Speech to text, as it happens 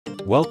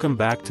Welcome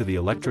back to the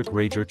Electric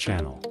Rager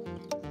channel.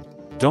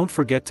 Don't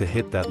forget to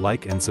hit that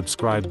like and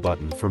subscribe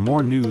button for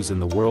more news in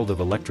the world of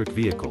electric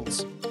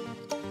vehicles.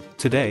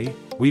 Today,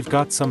 we've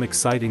got some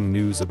exciting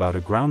news about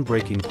a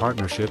groundbreaking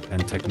partnership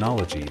and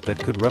technology that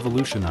could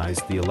revolutionize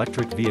the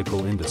electric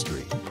vehicle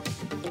industry.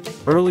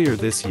 Earlier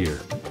this year,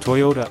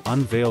 Toyota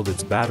unveiled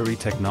its battery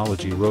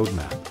technology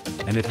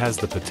roadmap, and it has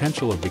the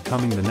potential of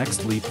becoming the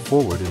next leap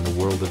forward in the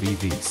world of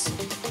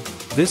EVs.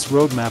 This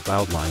roadmap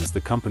outlines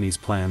the company's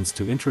plans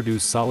to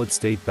introduce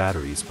solid-state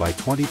batteries by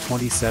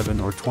 2027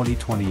 or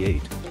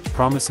 2028,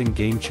 promising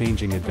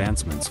game-changing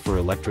advancements for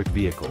electric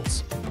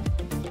vehicles.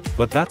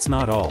 But that's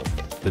not all.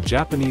 The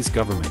Japanese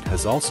government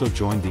has also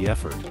joined the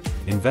effort,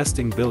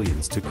 investing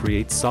billions to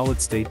create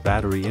solid-state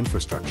battery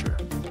infrastructure.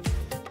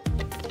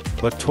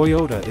 But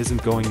Toyota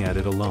isn't going at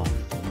it alone.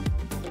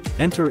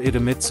 Enter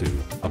Idemitsu,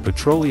 a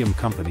petroleum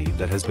company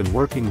that has been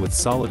working with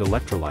solid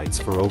electrolytes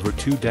for over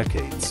 2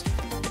 decades.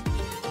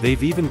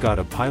 They've even got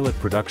a pilot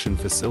production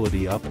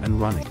facility up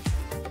and running.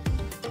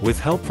 With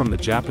help from the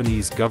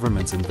Japanese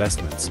government's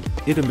investments,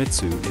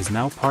 Idemitsu is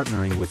now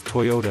partnering with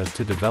Toyota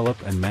to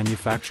develop and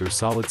manufacture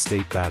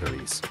solid-state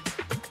batteries.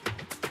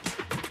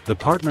 The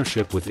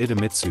partnership with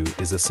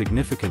Idemitsu is a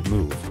significant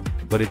move,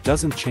 but it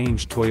doesn't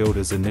change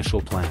Toyota's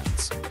initial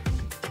plans.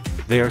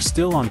 They are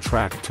still on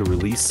track to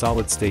release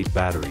solid-state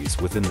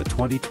batteries within the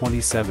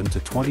 2027 to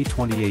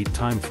 2028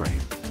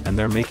 timeframe, and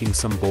they're making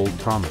some bold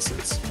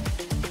promises.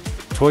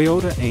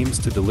 Toyota aims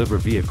to deliver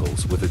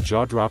vehicles with a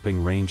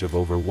jaw-dropping range of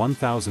over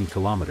 1,000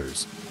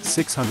 kilometers,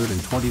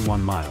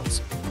 621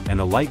 miles, and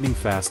a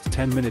lightning-fast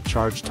 10-minute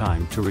charge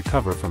time to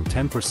recover from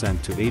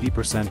 10% to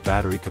 80%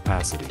 battery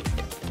capacity.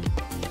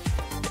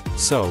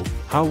 So,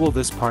 how will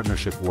this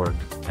partnership work,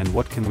 and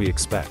what can we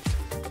expect?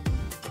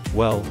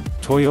 Well,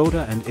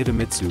 Toyota and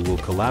Idemitsu will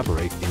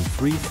collaborate in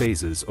 3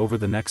 phases over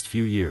the next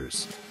few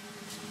years.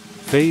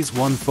 Phase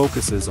 1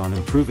 focuses on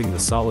improving the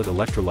solid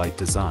electrolyte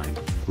design,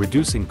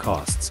 reducing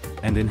costs,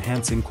 and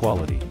enhancing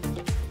quality.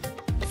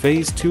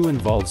 Phase 2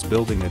 involves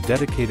building a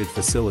dedicated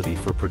facility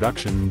for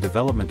production and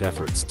development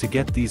efforts to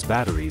get these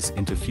batteries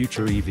into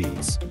future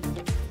EVs.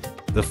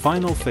 The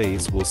final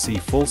phase will see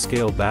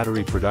full-scale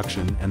battery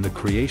production and the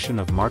creation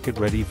of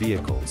market-ready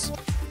vehicles.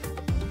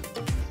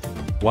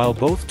 While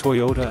both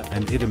Toyota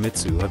and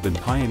Idemitsu have been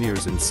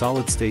pioneers in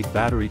solid-state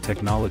battery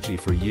technology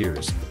for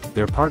years,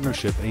 their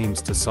partnership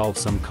aims to solve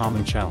some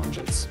common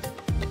challenges.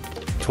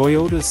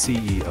 Toyota's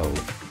CEO,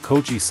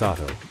 Koji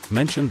Sato,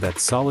 mentioned that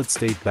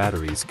solid-state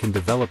batteries can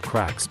develop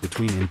cracks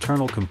between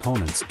internal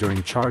components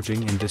during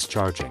charging and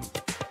discharging.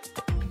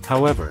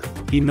 However,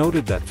 he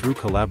noted that through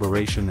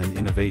collaboration and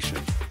innovation,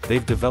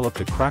 they've developed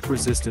a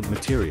crack-resistant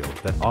material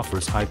that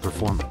offers high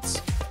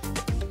performance.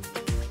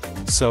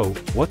 So,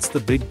 what's the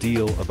big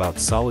deal about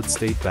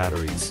solid-state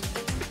batteries?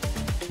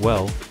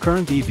 Well,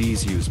 current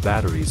EVs use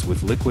batteries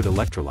with liquid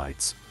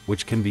electrolytes,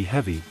 which can be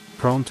heavy,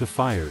 prone to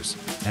fires,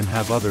 and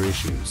have other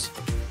issues.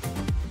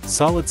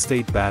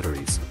 Solid-state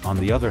batteries, on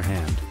the other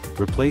hand,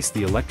 replace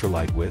the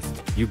electrolyte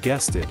with, you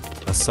guessed it,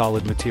 a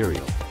solid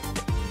material.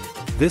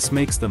 This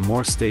makes them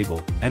more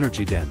stable,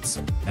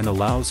 energy-dense, and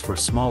allows for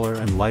smaller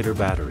and lighter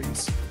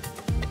batteries.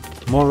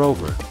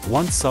 Moreover,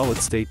 once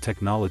solid-state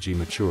technology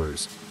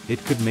matures,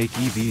 it could make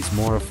EVs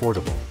more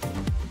affordable.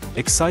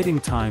 Exciting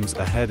times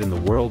ahead in the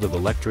world of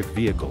electric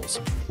vehicles,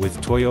 with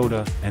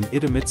Toyota and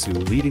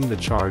Idemitsu leading the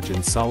charge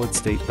in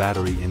solid-state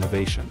battery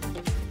innovation.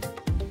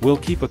 We'll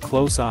keep a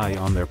close eye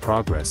on their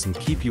progress and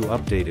keep you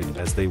updated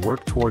as they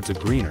work towards a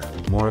greener,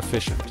 more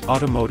efficient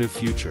automotive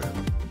future.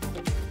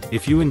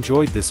 If you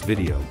enjoyed this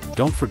video,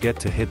 don't forget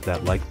to hit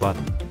that like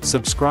button,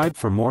 subscribe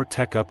for more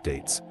tech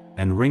updates,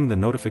 and ring the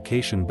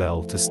notification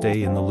bell to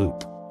stay in the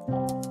loop.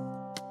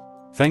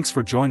 Thanks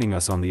for joining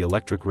us on the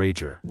Electric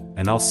Rager,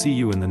 and I'll see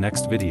you in the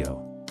next video.